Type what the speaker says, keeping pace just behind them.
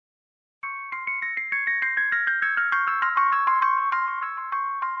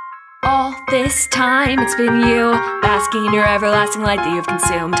All this time it's been you, basking in your everlasting light that you've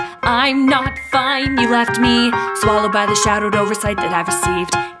consumed. I'm not fine, you left me swallowed by the shadowed oversight that I've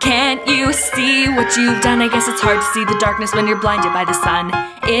received. Can't you see what you've done? I guess it's hard to see the darkness when you're blinded by the sun.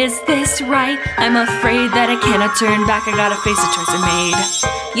 Is this right? I'm afraid that I cannot turn back. I gotta face the choice I made.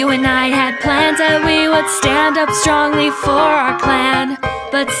 You and I had plans that we would stand up strongly for our clan,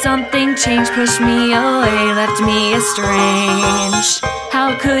 but something changed, pushed me away, left me estranged.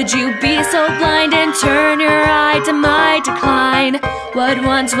 How could you be so blind and turn your eye to my decline? What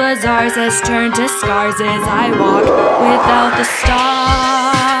once was ours has turned to scars as I walk without the stars.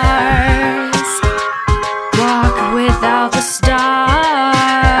 Walk without the stars.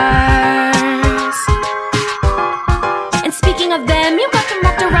 And speaking of them, you got them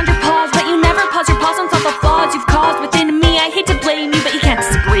wrapped around your paws, but you never pause your paws on top of flaws you've caused within me. I hate to blame you, but you can't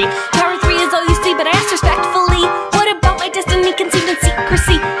disagree. Power 3 is all you see, but I ask respectfully, what about my destiny conceived in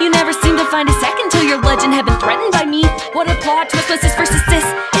secrecy? You never seem to find a second till your legend had been threatened by me. What a plot twist was this versus this.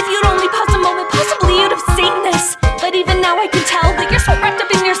 If you'd only paused a moment, possibly you'd have seen this. But even now I can tell that you're so wrapped up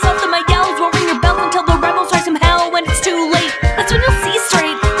in yourself that my yells won't ring your bells until the rebels rise from hell. When it's too late, that's when you'll see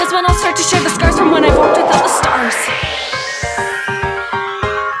straight. That's when I'll start to share the scars from when I've walked without the stars.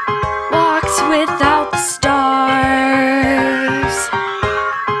 Walked without the stars.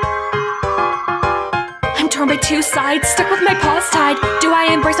 I'm torn by two sides, stuck with my paws tied. Do I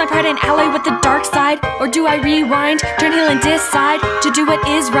embrace my pride and ally with the dark side? Or do I rewind, turn heel and decide to do what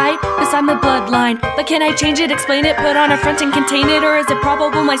is right beside my bloodline? But can I change it, explain it, put on a front and contain it? Or is it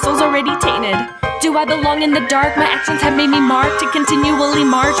probable my soul's already tainted? Do I belong in the dark? My actions have made me marked to continually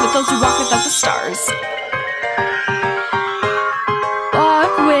march with those who walk without the stars.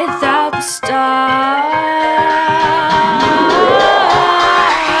 Walk without the stars.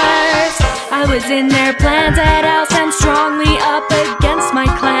 I was in their plans at house and strongly up against my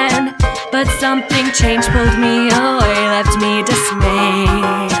clan, but something changed, pulled me away, left me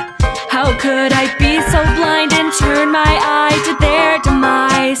dismayed. How could I be so blind and turn my eye to their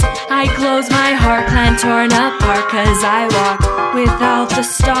demise? I closed my heart, clan torn apart, 'cause I walked without the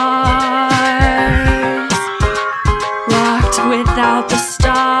stars. Walked without the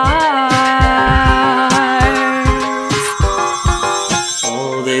stars.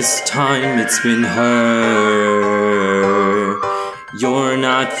 All this time it's been her. You're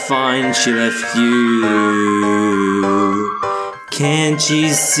not fine, she left you. Can't you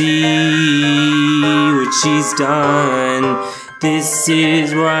see what she's done? This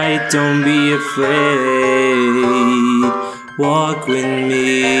is right, don't be afraid. Walk with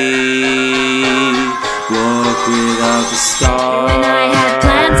me. Walk without the stars. You and I had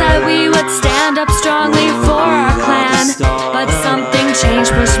plans that we would stand up strongly for our clan, but something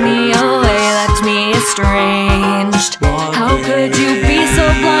changed, pushed me away, left me estranged. How could you be so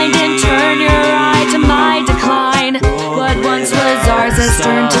blind and turn your eye to my decline? What once was ours has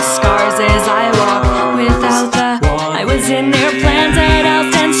turned to scars.